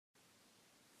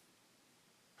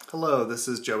Hello, this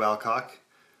is Joe Alcock.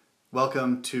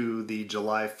 Welcome to the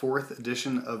July 4th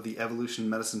edition of the Evolution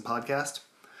Medicine Podcast,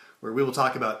 where we will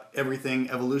talk about everything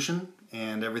evolution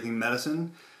and everything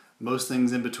medicine, most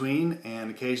things in between, and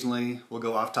occasionally we'll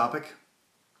go off topic.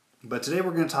 But today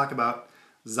we're going to talk about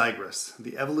Xigris,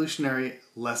 the evolutionary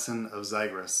lesson of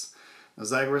Xigris. Now,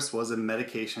 Xigris was a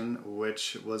medication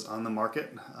which was on the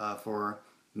market for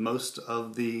most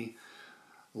of the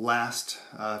last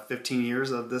 15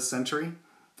 years of this century.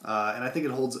 And I think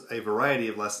it holds a variety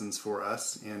of lessons for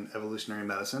us in evolutionary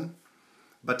medicine.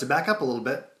 But to back up a little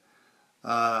bit,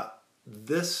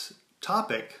 this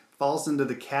topic falls into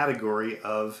the category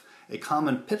of a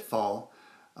common pitfall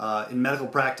in medical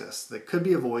practice that could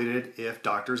be avoided if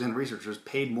doctors and researchers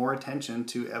paid more attention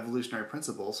to evolutionary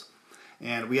principles.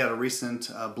 And we had a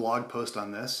recent blog post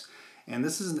on this. And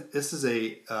this is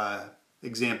a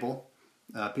example,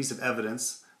 piece of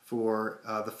evidence for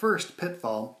the first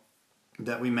pitfall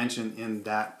that we mentioned in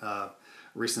that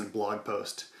recent blog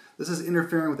post. This is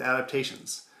interfering with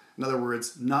adaptations. In other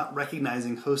words, not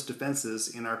recognizing host defenses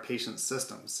in our patients'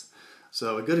 systems.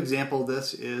 So a good example of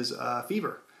this is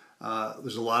fever.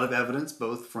 There's a lot of evidence,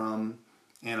 both from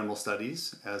animal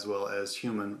studies as well as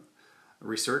human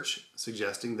research,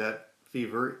 suggesting that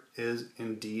fever is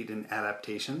indeed an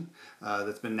adaptation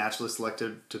that's been naturally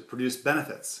selected to produce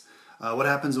benefits. What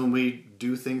happens when we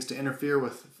do things to interfere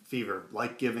with fever,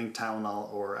 like giving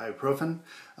Tylenol or ibuprofen?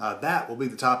 That will be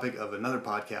the topic of another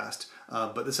podcast.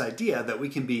 But this idea that we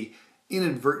can be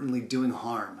inadvertently doing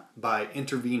harm by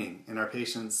intervening in our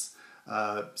patients'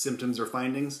 symptoms or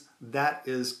findings, that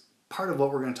is part of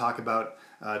what we're going to talk about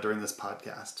during this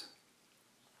podcast.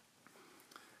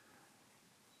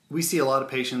 We see a lot of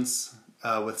patients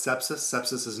with sepsis.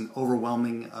 Sepsis is an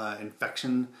overwhelming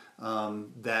infection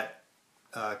that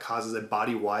causes a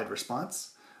body-wide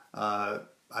response.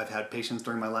 I've had patients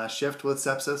during my last shift with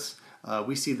sepsis.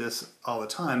 We see this all the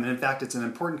time. And in fact, it's an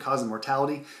important cause of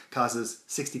mortality, causes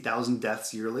 60,000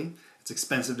 deaths yearly. It's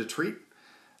expensive to treat.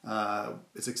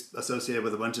 It's associated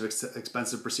with a bunch of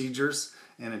expensive procedures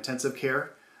and intensive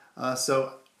care.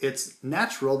 So it's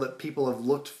natural that people have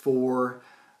looked for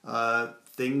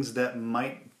things that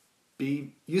might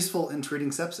be useful in treating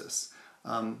sepsis.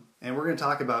 And we're going to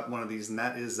talk about one of these, and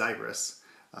that is Xigris.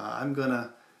 I'm going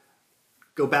to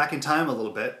go back in time a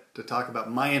little bit to talk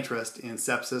about my interest in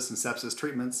sepsis and sepsis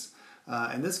treatments.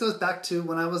 And this goes back to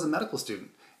when I was a medical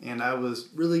student. And I was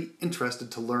really interested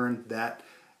to learn that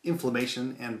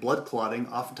inflammation and blood clotting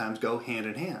oftentimes go hand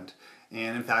in hand.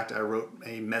 And in fact, I wrote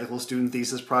a medical student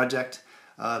thesis project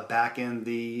back in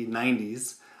the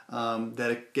 90s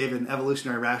that gave an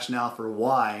evolutionary rationale for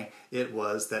why it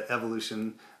was that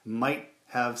evolution might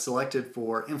have selected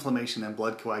for inflammation and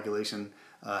blood coagulation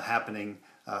happening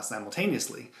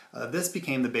simultaneously. This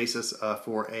became the basis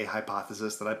for a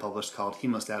hypothesis that I published called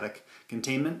hemostatic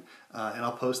containment, and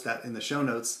I'll post that in the show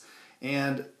notes.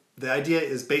 And the idea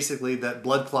is basically that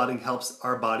blood clotting helps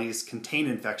our bodies contain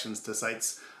infections to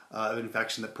sites of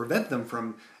infection that prevent them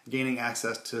from gaining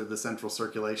access to the central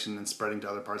circulation and spreading to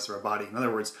other parts of our body. In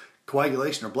other words,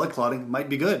 coagulation or blood clotting might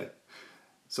be good.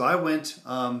 So I went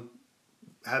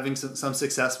having some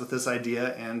success with this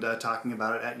idea and talking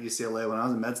about it at UCLA when I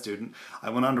was a med student. I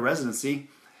went on to residency,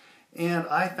 and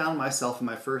I found myself in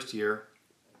my first year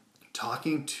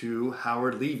talking to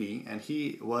Howard Levy, and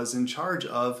he was in charge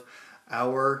of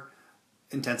our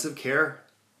intensive care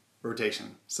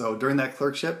rotation. So during that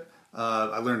clerkship,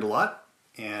 I learned a lot,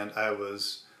 and I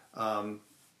was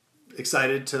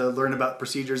excited to learn about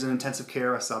procedures in intensive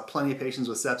care. I saw plenty of patients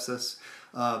with sepsis,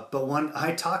 but when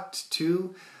I talked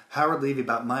to Howard Levy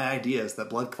about my ideas that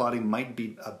blood clotting might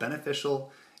be a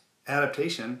beneficial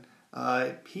adaptation,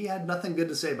 he had nothing good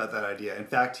to say about that idea. In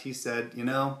fact, he said,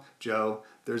 Joe,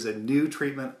 there's a new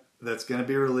treatment that's going to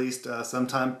be released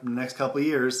sometime in the next couple of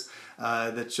years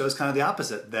that shows kind of the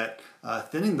opposite, that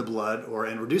thinning the blood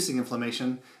and reducing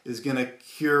inflammation is going to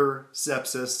cure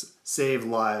sepsis, save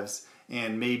lives,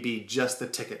 and may be just the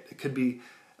ticket. It could be,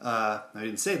 I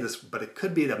didn't say this, but it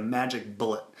could be the magic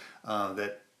bullet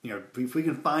that, if we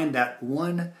can find that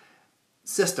one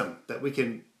system that we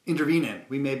can intervene in,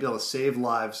 we may be able to save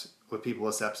lives with people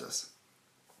with sepsis.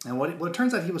 And what it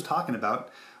turns out he was talking about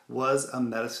was a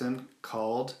medicine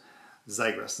called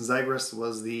Xigris. Xigris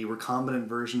was the recombinant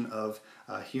version of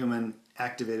human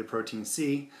activated protein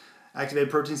C.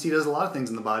 Activated protein C does a lot of things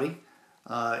in the body.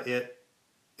 It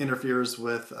interferes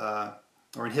with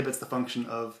or inhibits the function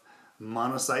of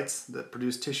monocytes that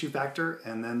produce tissue factor,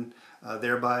 and then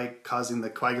thereby causing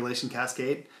the coagulation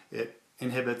cascade. It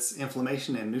inhibits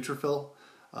inflammation and neutrophil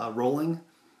rolling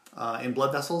in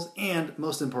blood vessels, and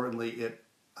most importantly, it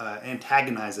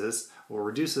antagonizes or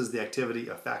reduces the activity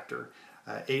of factor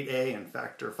 8A and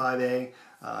factor 5A,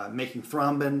 making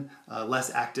thrombin less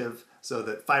active so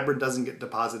that fibrin doesn't get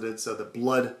deposited, so that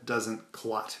blood doesn't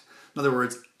clot. In other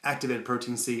words, activated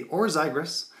protein C or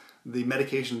Xigris, the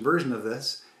medication version of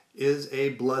this, is a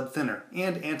blood thinner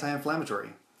and anti-inflammatory.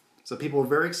 So people were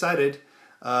very excited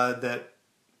that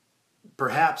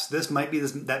perhaps this might be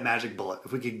that magic bullet.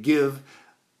 If we could give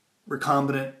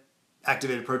recombinant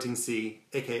activated protein C,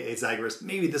 aka Xigris,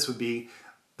 maybe this would be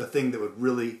the thing that would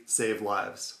really save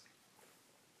lives.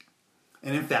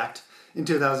 And in fact, in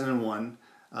 2001,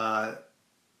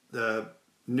 the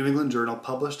New England Journal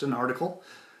published an article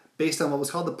based on what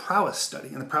was called the PROWESS study.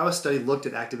 And the PROWESS study looked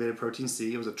at activated protein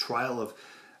C. It was a trial of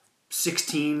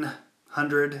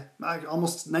 1,700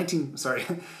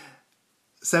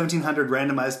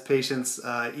 randomized patients,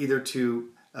 either to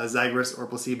Xigris or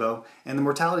placebo, and the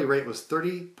mortality rate was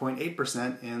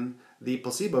 30.8% in the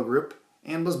placebo group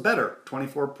and was better,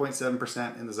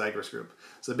 24.7% in the Xigris group.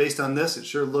 So based on this, it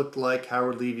sure looked like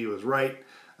Howard Levy was right,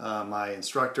 my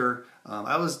instructor.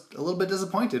 I was a little bit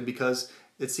disappointed because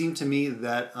it seemed to me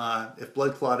that if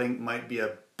blood clotting might be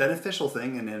a beneficial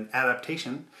thing and an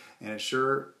adaptation, and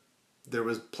there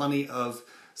was plenty of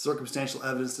circumstantial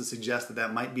evidence to suggest that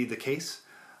that might be the case,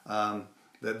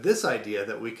 that this idea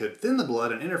that we could thin the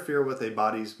blood and interfere with a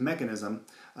body's mechanism,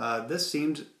 this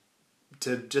seemed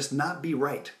to just not be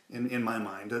right in my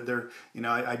mind. That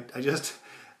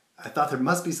I thought there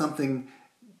must be something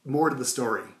more to the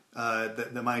story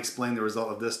that might explain the result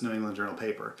of this New England Journal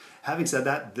paper. Having said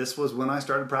that, this was when I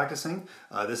started practicing.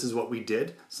 This is what we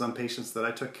did. Some patients that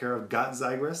I took care of got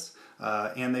Xigris,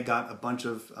 and they got a bunch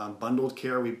of bundled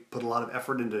care. We put a lot of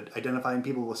effort into identifying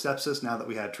people with sepsis now that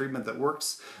we had treatment that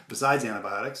works besides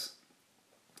antibiotics.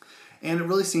 And it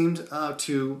really seemed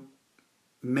to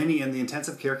many in the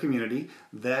intensive care community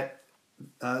that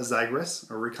Xigris,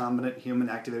 or recombinant human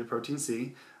activated protein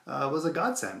C, was a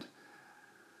godsend.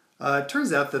 It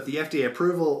turns out that the FDA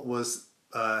approval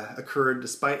occurred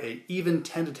despite an even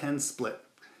 10-to-10 split,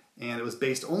 and it was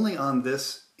based only on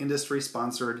this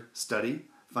industry-sponsored study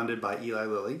funded by Eli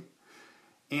Lilly,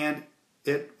 and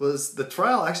the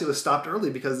trial actually was stopped early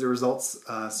because the results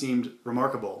seemed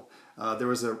remarkable. There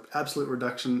was an absolute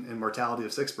reduction in mortality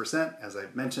of 6%, as I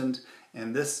mentioned,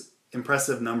 and this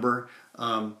impressive number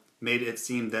made it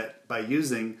seem that by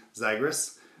using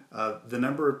Xigris, the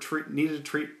number needed to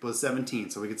treat was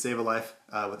 17, so we could save a life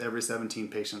with every 17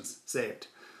 patients saved.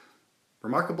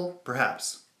 Remarkable?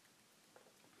 Perhaps.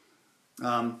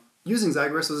 Using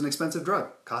Xigris was an expensive drug,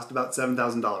 cost about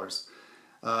 $7,000.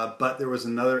 But there was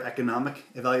another economic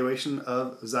evaluation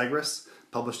of Xigris,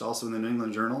 published also in the New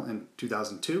England Journal in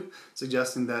 2002,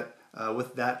 suggesting that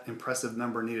with that impressive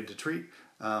number needed to treat,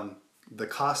 the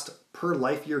cost per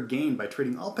life year gained by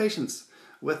treating all patients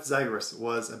with Xigris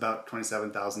was about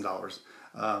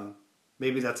 $27,000.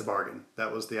 Maybe that's a bargain.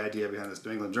 That was the idea behind this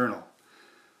New England Journal.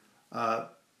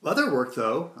 Other work,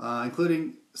 though,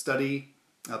 including study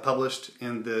published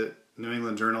in the New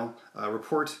England Journal,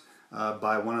 report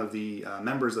by one of the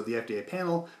members of the FDA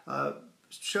panel,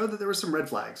 showed that there were some red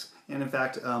flags. And in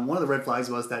fact, one of the red flags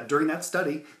was that during that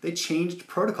study, they changed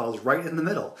protocols right in the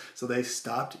middle. So they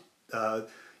stopped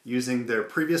using their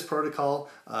previous protocol.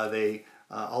 They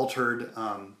altered,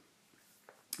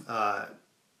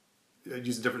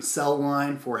 used a different cell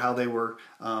line for how they were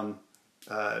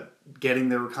getting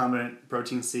their recombinant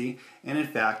protein C. And in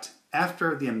fact,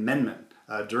 after the amendment,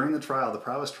 during the trial, the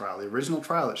PROWESS trial, the original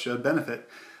trial that showed benefit,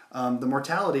 the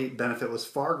mortality benefit was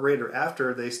far greater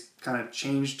after they kind of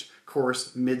changed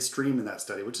course midstream in that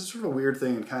study, which is sort of a weird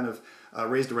thing and kind of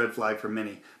raised a red flag for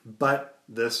many. But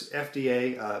this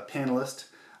FDA panelist,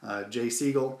 Jay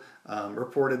Siegel,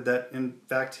 reported that, in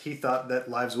fact, he thought that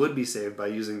lives would be saved by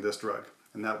using this drug.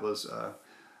 And that was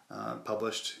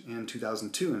published in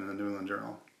 2002 in the New England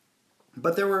Journal.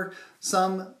 But there were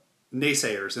some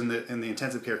naysayers in the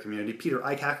intensive care community. Peter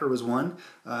Eichacker was one.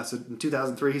 So in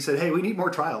 2003, he said, "Hey, we need more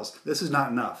trials. This is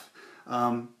not enough."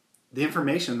 The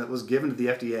information that was given to the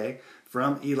FDA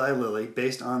from Eli Lilly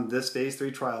based on this phase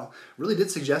 3 trial really did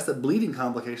suggest that bleeding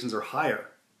complications are higher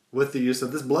with the use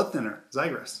of this blood thinner,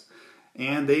 Xigris.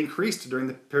 And they increased during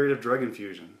the period of drug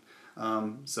infusion.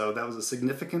 So that was a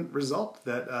significant result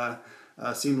that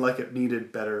seemed like it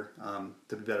needed to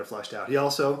be better fleshed out. He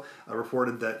also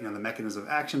reported that the mechanism of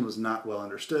action was not well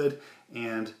understood,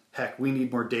 and heck, we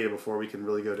need more data before we can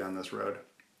really go down this road.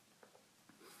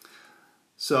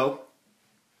 So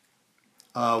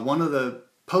one of the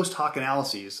post hoc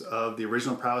analyses of the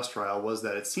original PROWESS trial was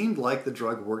that it seemed like the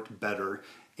drug worked better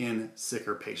in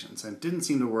sicker patients and didn't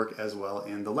seem to work as well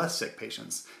in the less sick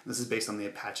patients. This is based on the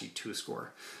Apache 2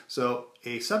 score. So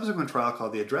a subsequent trial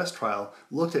called the Address trial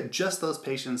looked at just those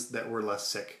patients that were less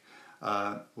sick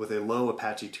with a low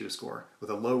Apache 2 score, with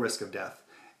a low risk of death.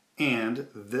 And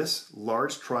this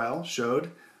large trial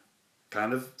showed,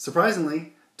 kind of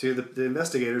surprisingly to the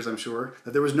investigators, I'm sure,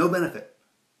 that there was no benefit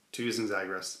to using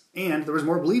Xigris. And there was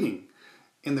more bleeding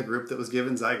in the group that was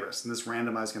given Xigris in this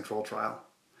randomized control trial.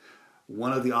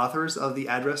 One of the authors of the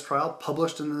Address trial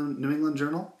published in the New England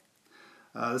Journal.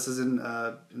 This is in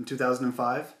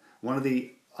 2005. One of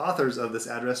the authors of this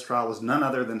Address trial was none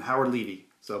other than Howard Levy.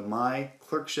 So my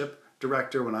clerkship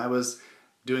director when I was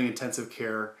doing intensive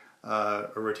care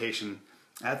rotation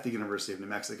at the University of New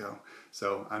Mexico.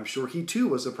 So I'm sure he too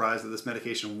was surprised that this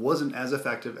medication wasn't as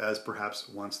effective as perhaps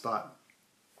once thought.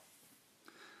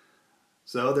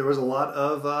 So there was a lot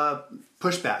of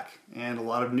pushback and a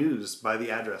lot of news by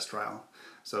the Address trial.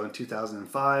 So in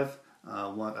 2005,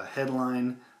 a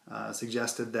headline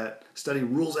suggested that study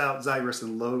rules out Xigris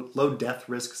in low death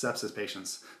risk sepsis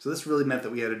patients. So this really meant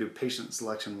that we had to do patient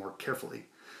selection more carefully.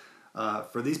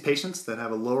 For these patients that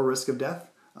have a lower risk of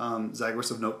death,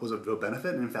 Xigris was of no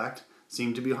benefit and in fact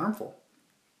seemed to be harmful.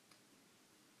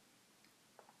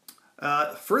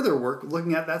 Further work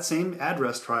looking at that same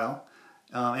Address trial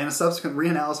and a subsequent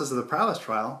reanalysis of the Prowess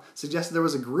trial suggested there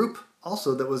was a group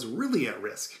also that was really at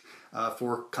risk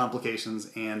for complications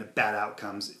and bad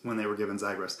outcomes when they were given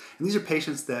Xigris. And these are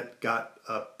patients that got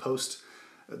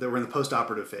that were in the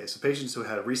post-operative phase, so patients who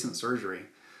had a recent surgery.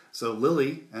 So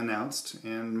Lilly announced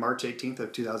in March 18th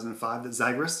of 2005 that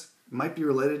Xigris might be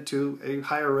related to a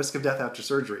higher risk of death after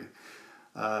surgery.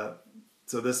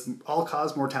 So this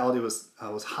all-cause mortality was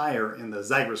higher in the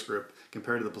Xigris group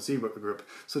compared to the placebo group.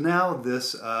 So now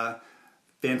this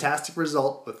fantastic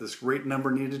result with this great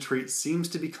number needed to treat seems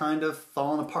to be kind of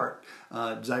falling apart.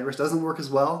 Xigris doesn't work as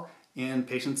well in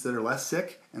patients that are less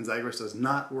sick, and Xigris does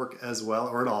not work as well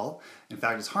or at all. In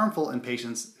fact, it's harmful in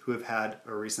patients who have had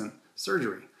a recent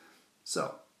surgery.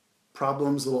 So,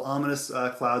 problems, little ominous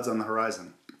clouds on the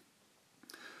horizon.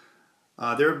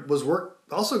 There was work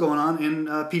also going on in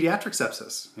pediatric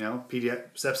sepsis.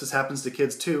 Sepsis happens to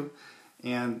kids too.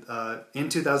 And in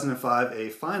 2005, a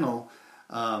final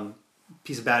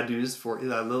piece of bad news for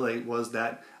Eli Lilly was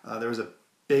that there was a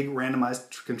big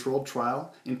randomized controlled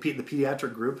trial in the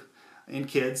pediatric group in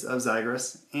kids of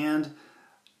Xigris, and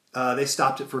they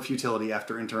stopped it for futility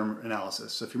after interim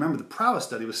analysis. So if you remember, the Prowess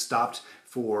study was stopped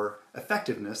for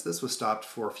effectiveness. This was stopped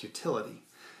for futility.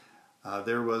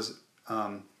 There was,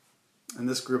 in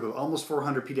this group of almost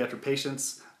 400 pediatric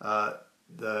patients,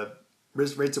 the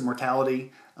rates of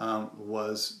mortality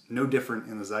was no different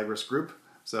in the Xigris group,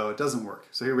 so it doesn't work.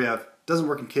 So here we have, doesn't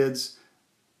work in kids,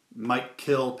 might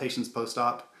kill patients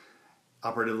post-op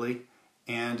operatively,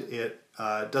 and it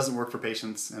doesn't work for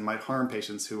patients and might harm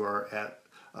patients who are at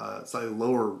slightly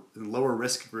lower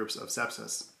risk groups of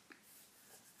sepsis.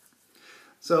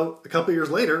 So a couple years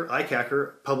later,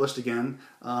 ICACR published again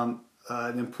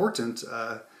an important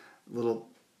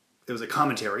it was a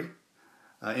commentary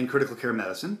in critical care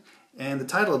medicine, and the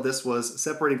title of this was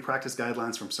Separating Practice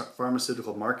Guidelines from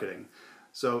Pharmaceutical Marketing.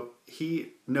 So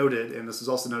he noted, and this was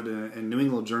also noted in New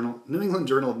England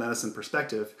Journal of Medicine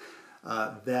Perspective,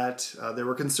 that there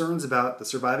were concerns about the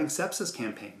Surviving Sepsis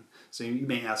campaign. So you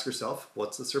may ask yourself,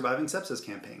 what's the Surviving Sepsis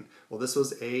campaign? Well, this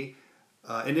was a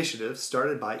initiative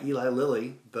started by Eli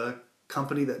Lilly, the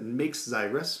company that makes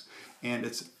Xigris, and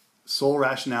its sole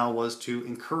rationale was to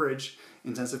encourage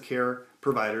intensive care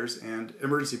providers and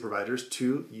emergency providers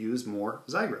to use more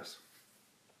Xigris.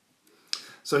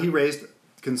 So he raised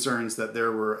concerns that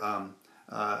there were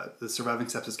the Surviving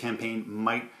Sepsis campaign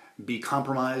might be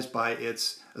compromised by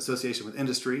its association with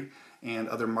industry and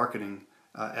other marketing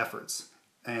efforts,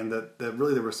 and that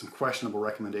really there were some questionable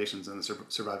recommendations in the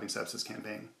Surviving Sepsis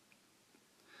campaign.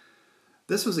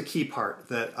 This was a key part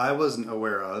that I wasn't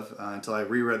aware of until I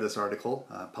reread this article,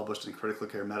 published in Critical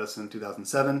Care Medicine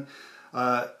 2007.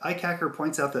 ICACR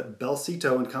points out that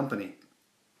Belsito and Company,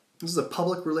 this is a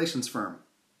public relations firm,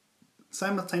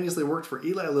 simultaneously worked for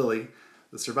Eli Lilly,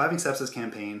 the Surviving Sepsis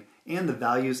campaign, and the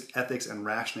Values, Ethics, and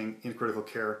Rationing in Critical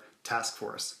Care Task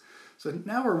Force. So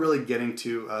now we're really getting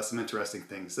to some interesting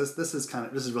things. This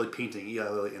is really painting Eli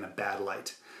Lilly in a bad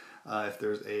light. If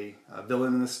there's a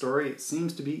villain in this story, it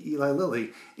seems to be Eli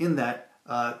Lilly, in that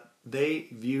they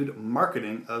viewed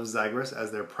marketing of Xigris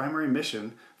as their primary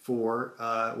mission for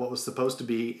what was supposed to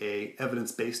be a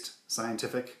evidence-based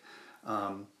scientific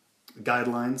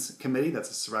guidelines committee,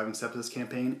 that's a Surviving Sepsis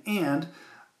campaign, and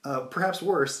perhaps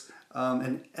worse,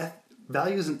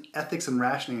 values and ethics and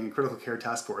rationing and critical care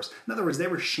task force. In other words, they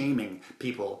were shaming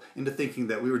people into thinking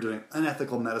that we were doing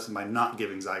unethical medicine by not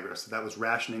giving Xigris. That was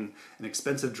rationing an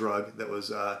expensive drug that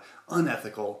was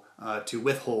unethical to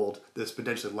withhold this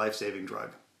potentially life-saving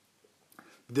drug.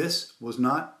 This was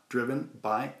not driven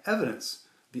by evidence,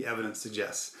 the evidence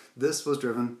suggests. This was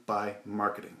driven by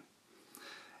marketing.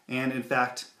 And in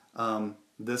fact,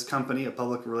 this company, a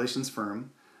public relations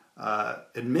firm,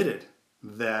 admitted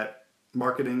that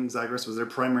marketing Xigris was their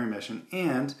primary mission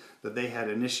and that they had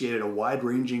initiated a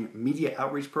wide-ranging media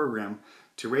outreach program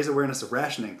to raise awareness of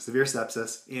rationing, severe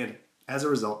sepsis, and as a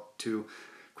result to,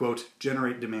 quote,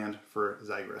 generate demand for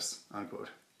Xigris, unquote.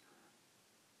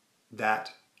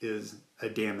 That is a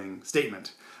damning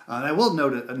statement. And I will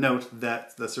note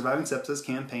that the Surviving Sepsis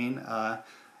campaign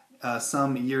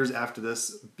some years after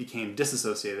this became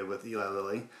disassociated with Eli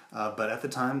Lilly, but at the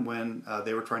time when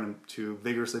they were trying to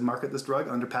vigorously market this drug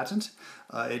under patent,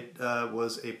 it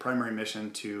was a primary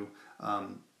mission to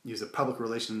use a public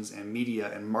relations and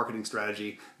media and marketing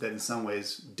strategy that in some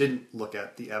ways didn't look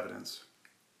at the evidence.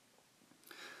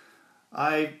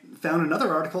 I found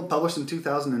another article published in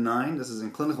 2009, this is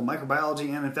in Clinical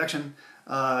Microbiology and Infection,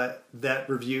 that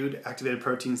reviewed activated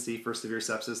protein C for severe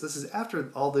sepsis. This is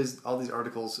after all these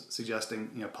articles suggesting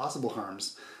possible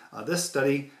harms. This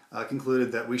study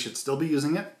concluded that we should still be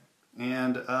using it,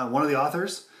 and one of the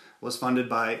authors was funded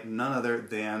by none other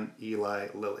than Eli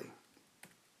Lilly.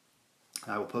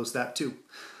 I will post that too.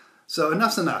 So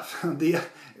enough's enough. The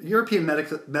European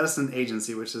Medicine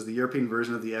Agency, which is the European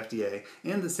version of the FDA,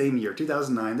 in the same year,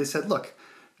 2009, they said, look,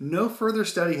 no further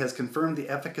study has confirmed the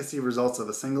efficacy results of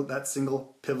that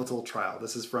single pivotal trial.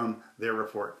 This is from their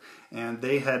report. And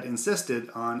they had insisted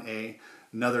on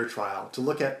another trial to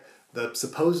look at the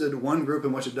supposed one group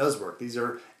in which it does work. These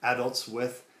are adults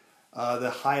with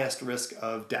the highest risk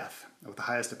of death, with the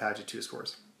highest Apache 2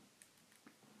 scores.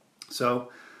 So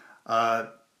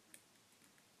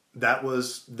that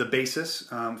was the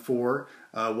basis for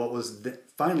what was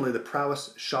finally the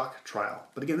Prowess shock trial.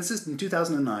 But again, this is in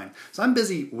 2009. So I'm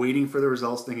busy waiting for the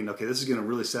results, thinking, okay, this is going to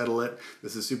really settle it.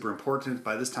 This is super important.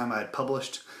 By this time I had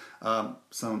published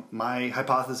my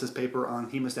hypothesis paper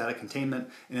on hemostatic containment.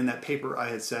 And in that paper I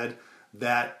had said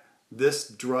that this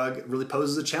drug really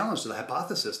poses a challenge to the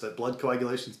hypothesis that blood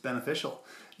coagulation is beneficial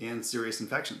in serious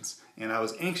infections. And I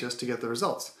was anxious to get the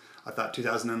results. I thought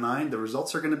 2009, the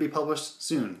results are going to be published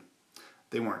soon.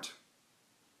 They weren't.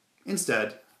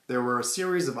 Instead, there were a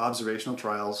series of observational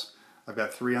trials, I've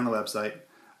got 3 on the website,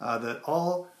 that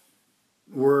all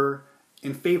were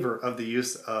in favor of the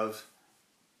use of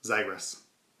Xigris,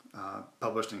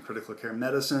 published in Critical Care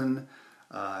Medicine,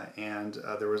 and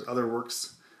there was other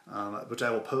works, which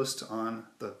I will post on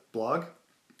the blog,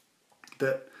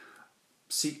 that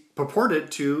purported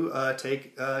to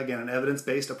take, again, an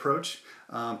evidence-based approach,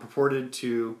 purported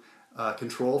to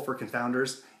control for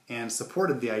confounders, and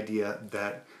supported the idea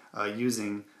that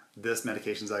using this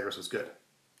medication Xigris was good.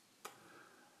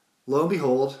 Lo and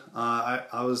behold,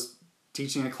 I was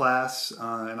teaching a class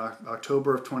in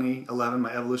October of 2011,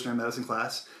 my Evolutionary Medicine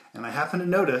class, and I happened to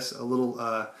notice a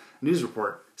little news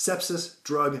report, sepsis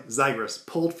drug Xigris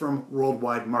pulled from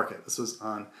worldwide market. This was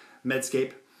on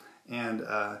Medscape, and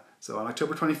so on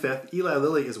October 25th, Eli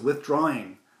Lilly is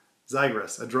withdrawing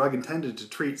Xigris, a drug intended to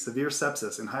treat severe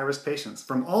sepsis in high-risk patients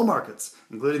from all markets,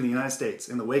 including the United States,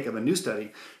 in the wake of a new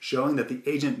study showing that the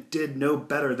agent did no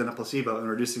better than a placebo in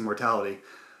reducing mortality.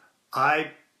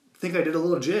 I think I did a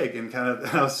little jig and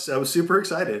I was super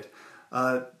excited.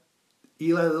 Eli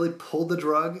Lilly pulled the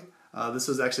drug. This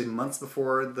was actually months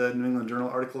before the New England Journal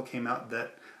article came out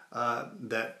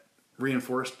that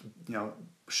reinforced,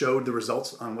 showed the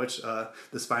results on which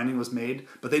this finding was made,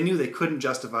 but they knew they couldn't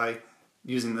justify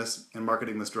using this and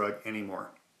marketing this drug anymore.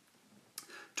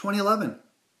 2011,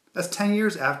 that's 10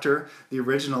 years after the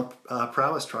original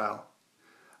Prowess trial.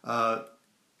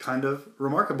 Kind of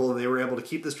remarkable that they were able to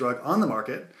keep this drug on the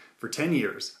market for 10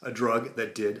 years, a drug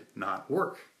that did not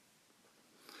work.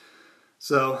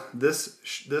 So this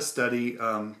study,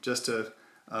 just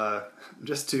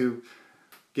to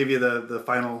give you the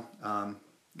final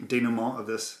denouement of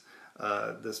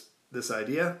this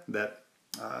idea that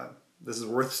this is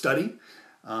worth study.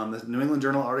 The New England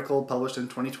Journal article published in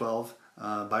 2012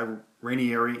 by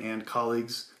Remarkably and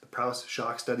colleagues, the Prowess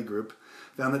Shock Study Group,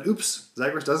 found that,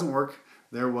 Xigris doesn't work.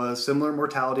 There was similar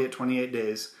mortality at 28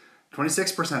 days,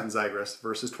 26% in Xigris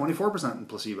versus 24% in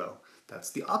placebo.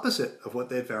 That's the opposite of what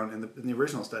they had found in the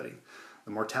original study.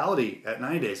 The mortality at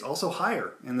 90 days, also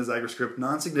higher in the Xigris group,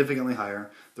 non-significantly higher,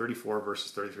 34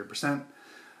 versus 33%.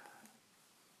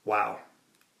 Wow,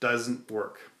 doesn't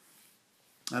work.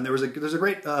 And there's a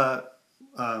great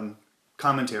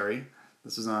commentary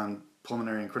This is on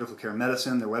Pulmonary and Critical Care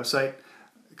Medicine, their website,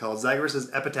 called Xigris'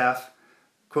 Epitaph.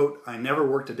 Quote, "I never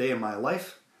worked a day in my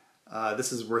life."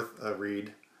 This is worth a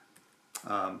read.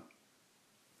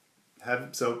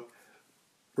 Sort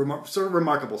of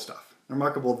remarkable stuff.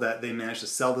 Remarkable that they managed to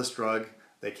sell this drug.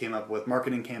 They came up with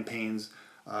marketing campaigns,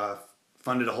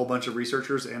 funded a whole bunch of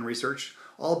researchers and research,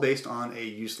 all based on a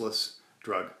useless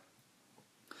drug.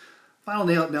 Final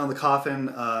nail in the coffin,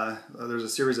 there's a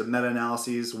series of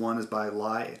meta-analyses. One is by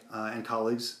Lai and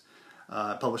colleagues,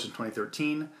 published in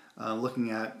 2013,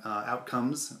 looking at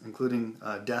outcomes, including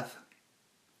death.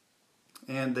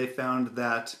 And they found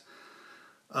that,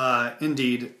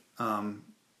 indeed,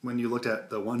 when you looked at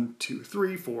the 1, 2,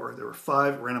 3, 4, there were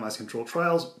 5 randomized controlled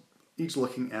trials, each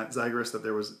looking at Xigris, that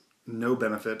there was no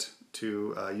benefit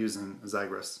to using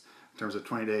Xigris in terms of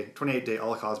 28-day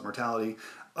all-cause mortality.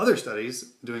 Other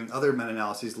studies doing other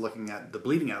meta-analyses looking at the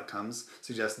bleeding outcomes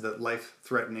suggested that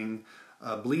life-threatening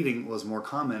bleeding was more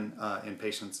common in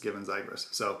patients given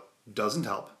Xigris. So, doesn't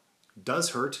help,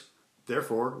 does hurt,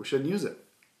 therefore we shouldn't use it.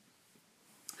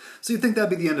 So you'd think that'd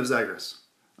be the end of Xigris.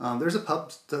 There's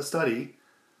a study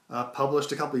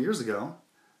published a couple of years ago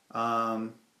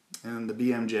in the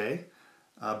BMJ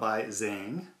by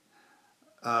Zhang,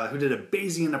 who did a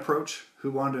Bayesian approach, who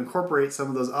wanted to incorporate some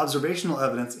of those observational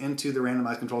evidence into the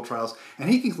randomized controlled trials, and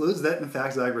he concludes that, in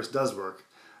fact, Xigris does work.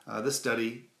 This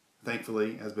study,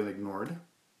 thankfully, has been ignored.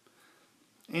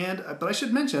 But I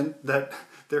should mention that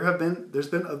there's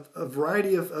been a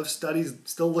variety of studies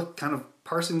still kind of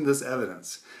parsing this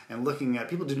evidence and looking at,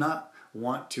 people do not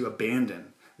want to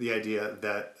abandon the idea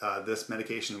that this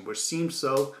medication, which seemed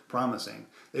so promising,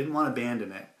 they didn't want to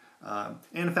abandon it. And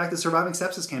in fact, the Surviving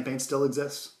Sepsis campaign still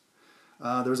exists.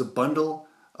 There was a bundle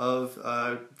of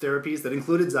therapies that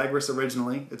included Xigris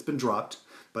originally. It's been dropped,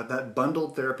 but that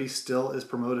bundled therapy still is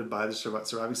promoted by the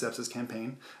Surviving Sepsis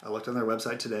campaign. I looked on their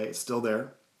website today. It's still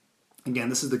there. Again,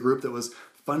 this is the group that was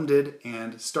funded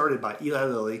and started by Eli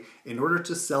Lilly in order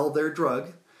to sell their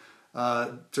drug.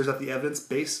 Turns out the evidence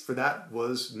base for that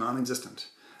was non-existent.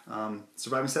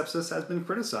 Surviving Sepsis has been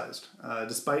criticized,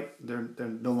 despite they're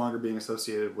no longer being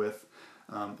associated with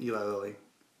Eli Lilly.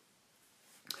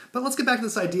 But let's get back to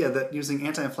this idea that using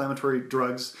anti-inflammatory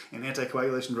drugs and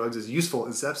anticoagulation drugs is useful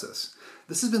in sepsis.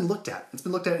 This has been looked at. It's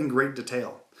been looked at in great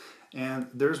detail. And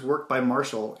there's work by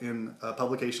Marshall in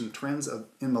publication Trends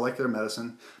in Molecular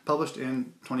Medicine, published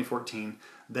in 2014,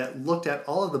 that looked at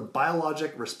all of the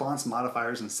biologic response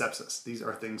modifiers in sepsis. These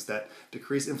are things that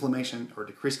decrease inflammation or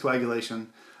decrease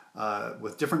coagulation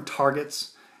with different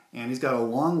targets. And he's got a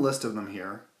long list of them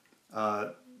here, a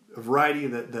variety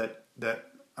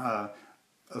of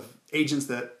agents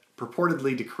that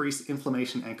purportedly decrease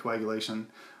inflammation and coagulation.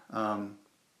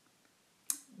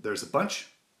 There's a bunch.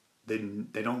 They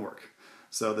don't work.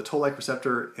 So the toll-like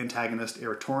receptor antagonist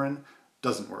eritorin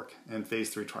doesn't work in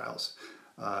phase 3 trials.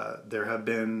 There have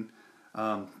been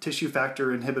tissue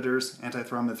factor inhibitors,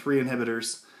 antithrombin 3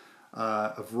 inhibitors,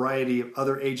 a variety of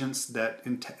other agents that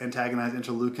antagonize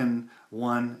interleukin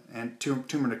 1 and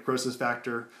tumor necrosis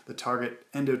factor, the target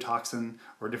endotoxin,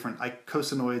 or different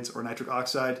eicosanoids or nitric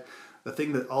oxide. The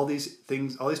thing that all these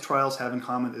trials have in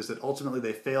common is that ultimately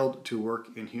they failed to work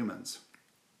in humans.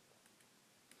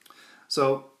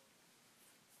 So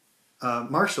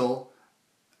Marshall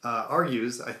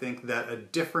argues, I think, that a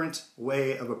different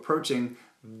way of approaching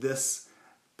this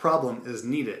problem is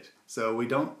needed. So we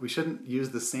shouldn't use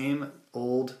the same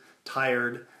old,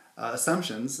 tired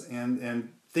assumptions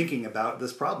and thinking about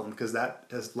this problem, because that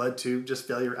has led to just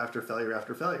failure after failure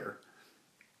after failure.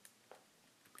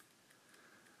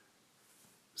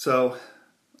 So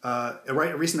I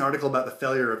write a recent article about the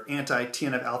failure of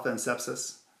anti-TNF alpha in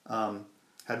sepsis.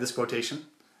 Had this quotation,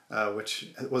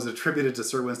 which was attributed to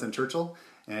Sir Winston Churchill,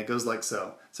 and it goes like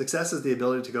so: "Success is the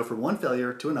ability to go from one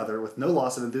failure to another with no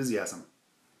loss of enthusiasm."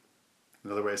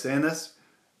 Another way of saying this,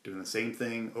 doing the same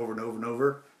thing over and over and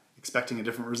over, expecting a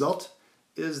different result,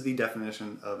 is the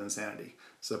definition of insanity.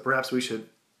 So perhaps we should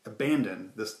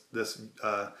abandon this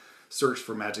search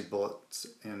for magic bullets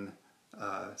in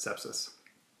sepsis.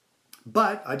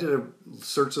 But I did a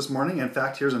search this morning. In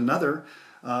fact, here's another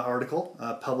article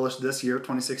published this year,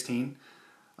 2016,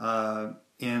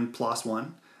 in PLOS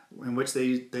One, in which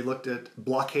they looked at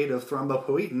blockade of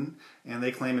thrombopoietin, and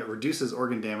they claim it reduces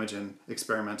organ damage in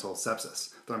experimental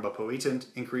sepsis. Thrombopoietin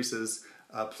increases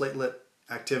platelet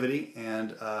activity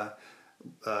and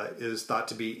is thought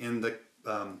to be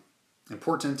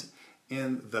important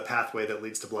in the pathway that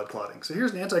leads to blood clotting. So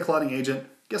here's an anti-clotting agent.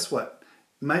 Guess what?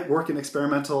 It might work in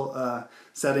experimental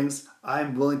settings.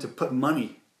 I'm willing to put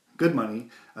money, good money,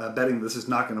 betting this is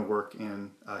not going to work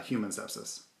in human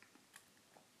sepsis.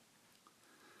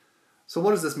 So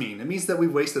what does this mean? It means that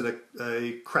we've wasted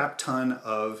a crap ton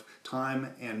of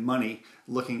time and money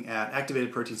looking at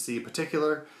activated protein C in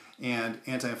particular and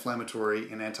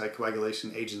anti-inflammatory and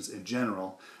anticoagulation agents in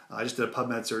general. I just did a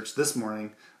PubMed search this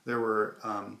morning. There were,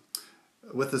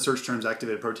 with the search terms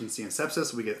activated protein C and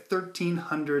sepsis, we get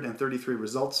 1,333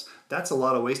 results. That's a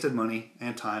lot of wasted money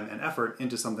and time and effort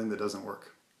into something that doesn't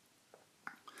work.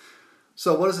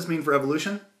 So what does this mean for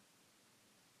evolution?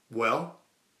 Well,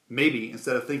 maybe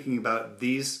instead of thinking about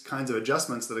these kinds of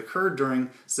adjustments that occurred during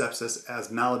sepsis as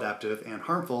maladaptive and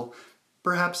harmful,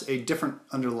 perhaps a different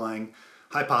underlying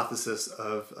hypothesis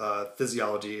of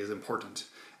physiology is important.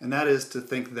 And that is to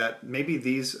think that maybe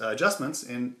these adjustments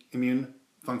in immune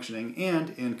functioning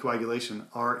and in coagulation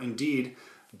are indeed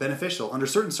beneficial under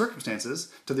certain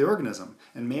circumstances to the organism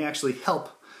and may actually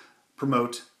help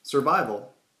promote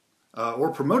survival or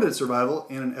promoted survival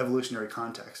in an evolutionary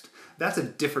context. That's a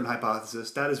different hypothesis.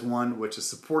 That is one which is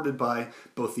supported by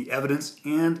both the evidence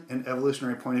and an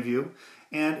evolutionary point of view.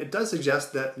 And it does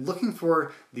suggest that looking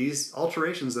for these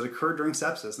alterations that occur during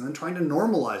sepsis and then trying to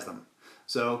normalize them.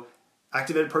 So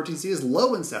activated protein C is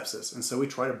low in sepsis, and so we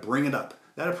try to bring it up.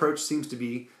 That approach seems to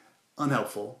be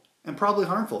unhelpful and probably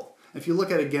harmful. If you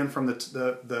look at it again from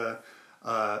the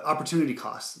opportunity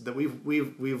costs that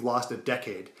we've lost a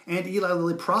decade, and Eli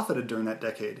Lilly profited during that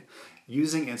decade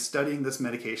using and studying this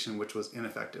medication, which was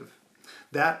ineffective.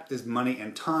 That is money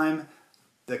and time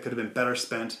that could have been better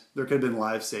spent. There could have been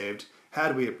lives saved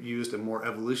had we used a more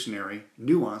evolutionary,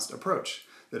 nuanced approach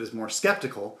that is more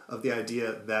skeptical of the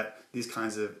idea that these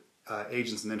kinds of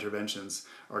agents and interventions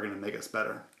are going to make us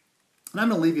better. And I'm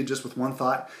going to leave you just with one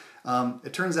thought.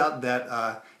 It turns out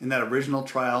that in that original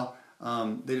trial,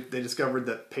 they discovered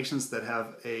that patients that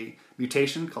have a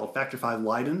mutation called factor V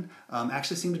Leiden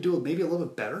actually seem to do maybe a little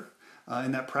bit better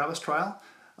in that Prowess trial.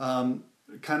 Kind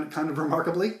of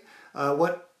remarkably,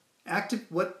 what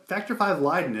factor V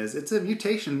Leiden is, it's a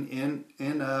mutation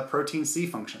in protein C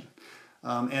function,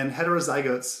 and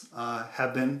heterozygotes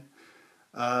have been.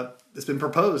 It's been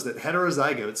proposed that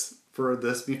heterozygotes for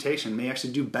this mutation may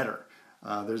actually do better.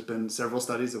 There's been several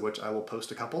studies of which I will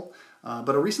post a couple,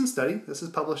 but a recent study, this is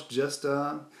published just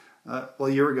a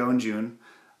year ago in June,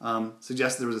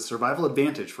 suggests there was a survival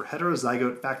advantage for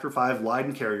heterozygote factor V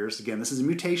Leiden carriers. Again, this is a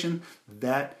mutation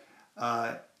that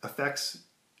affects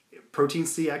protein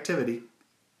C activity,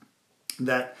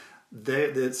 that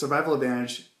the survival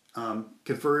advantage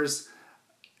confers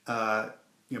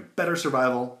better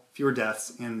survival, fewer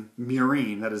deaths in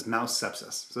murine, that is mouse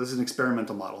sepsis. So this is an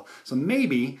experimental model. So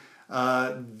maybe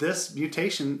this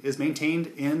mutation is maintained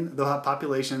in the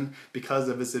population because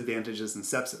of its advantages in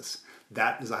sepsis.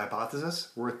 That is a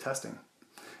hypothesis worth testing.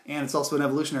 And it's also an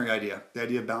evolutionary idea, the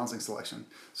idea of balancing selection.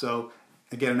 So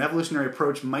again, an evolutionary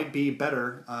approach might be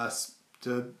better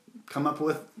to come up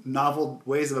with novel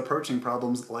ways of approaching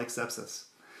problems like sepsis.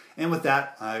 And with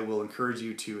that, I will encourage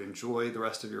you to enjoy the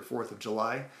rest of your 4th of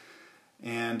July,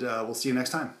 and we'll see you next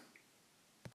time.